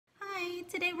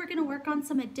Today we're going to work on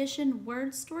some addition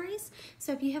word stories.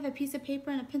 So if you have a piece of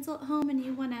paper and a pencil at home and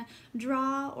you want to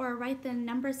draw or write the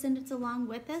number sentence along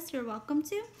with us, you're welcome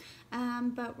to.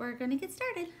 But we're going to get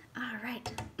started. All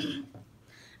right.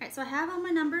 Alright, so I have all my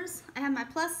numbers. I have my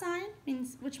plus sign,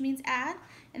 which means add,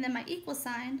 and then my equal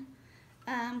sign,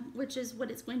 which is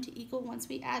what it's going to equal once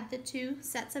we add the two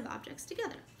sets of objects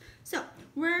together. So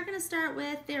we're going to start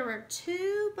with, there were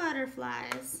two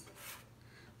butterflies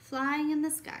flying in the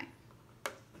sky.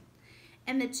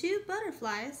 And the two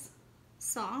butterflies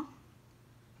saw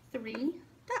three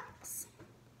ducks.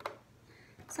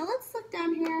 So let's look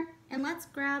down here and let's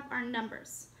grab our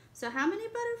numbers. So how many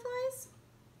butterflies?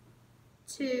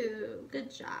 Two.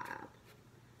 Good job.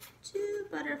 Two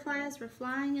butterflies were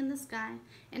flying in the sky.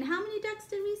 And how many ducks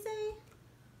did we say?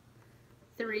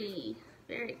 Three.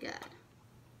 Very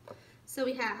good. So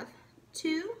we have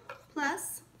 2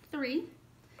 plus 3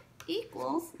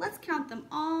 equals, let's count them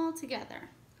all together.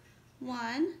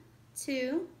 1,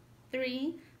 2,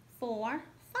 3, 4,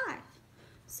 5.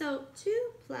 So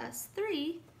 2 plus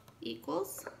 3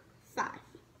 equals 5.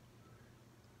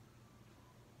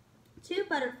 2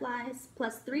 butterflies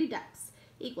plus 3 ducks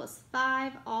equals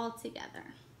 5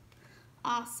 altogether.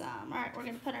 Awesome. All right, we're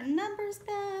going to put our numbers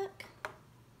back.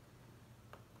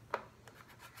 All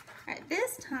right,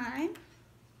 this time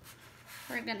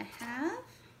we're going to have,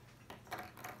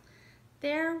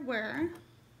 there were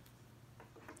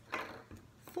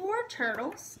 4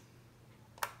 turtles.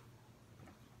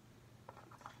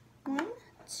 1,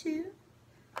 2,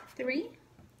 3,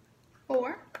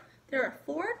 4. There are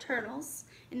 4 turtles,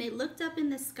 and they looked up in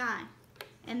the sky,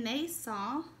 and they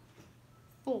saw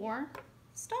 4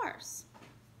 stars.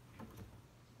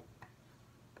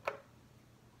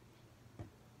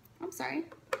 I'm sorry,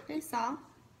 they saw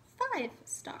 5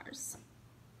 stars.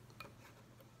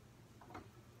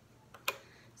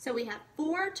 So we have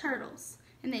 4 turtles,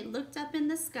 and they looked up in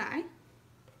the sky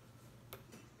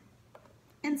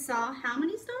and saw how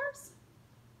many stars?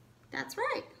 That's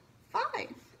right, 5.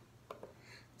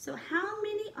 So how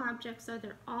many objects are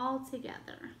there all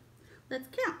together? Let's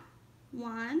count.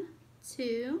 1,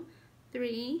 2,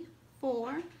 3,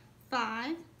 4,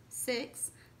 5,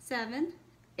 6, 7,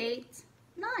 8,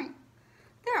 9.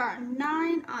 There are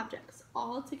 9 objects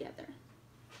all together.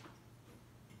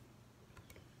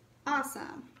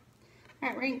 Awesome. All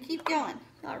right, we're going to keep going.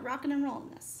 Rocking and rolling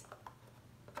this.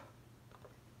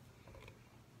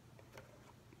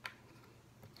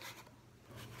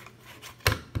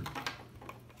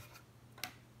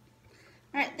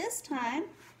 All right, this time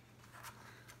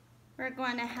we're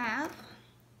going to have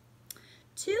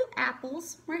 2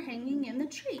 apples were hanging in the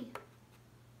tree.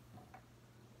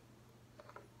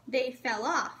 They fell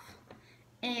off,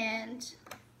 and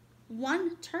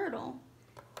 1 turtle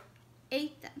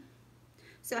ate them.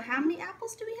 So how many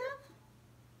apples do we have?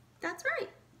 That's right,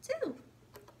 2.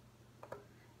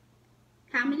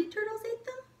 How many turtles ate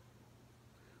them?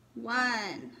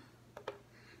 1.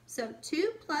 So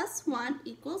 2 plus 1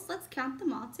 equals, let's count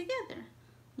them all together.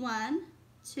 1,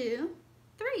 2,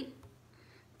 3.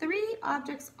 3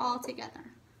 objects all together.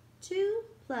 2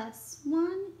 plus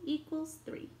 1 equals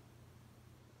 3.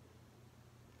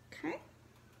 Okay.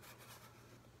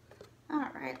 All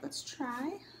right, let's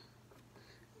try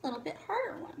a little bit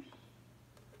harder one.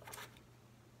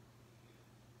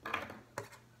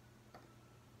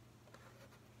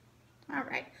 All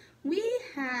right, we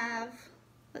have,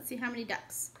 let's see how many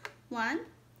ducks. 1,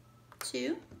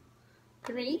 2,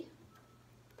 3,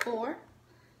 4,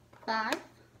 5,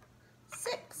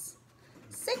 6.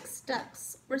 6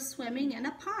 ducks were swimming in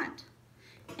a pond,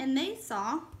 and they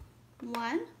saw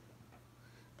 1,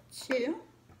 2,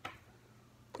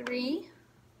 3,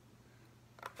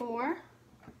 4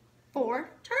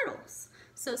 turtles.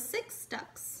 So 6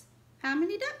 ducks. How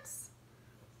many ducks?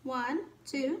 1,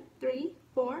 2, 3,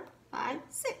 4, 5,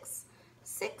 6.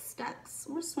 6 ducks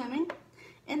were swimming,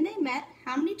 and they met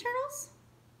how many turtles?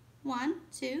 1,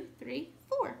 2, 3,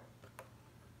 4.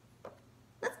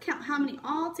 Let's count how many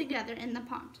all together in the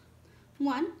pond.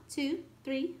 1, 2,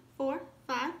 3, 4,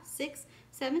 5, 6,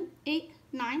 7, 8,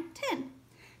 9, 10.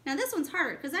 Now this one's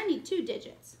harder because I need 2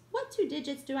 digits. What 2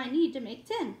 digits do I need to make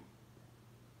 10?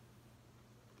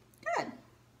 Good.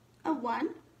 A 1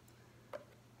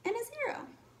 and a 0.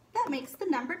 That makes the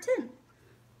number 10.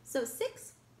 So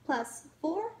 6 plus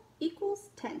 4 equals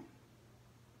 10.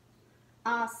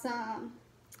 Awesome.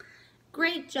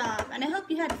 Great job. And I hope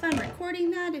you had fun recording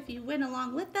that if you went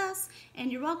along with us.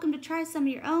 And you're welcome to try some of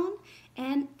your own.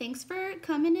 And thanks for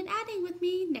coming and adding with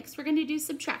me. Next we're going to do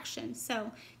subtraction.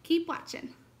 So keep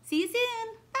watching. See you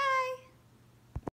soon.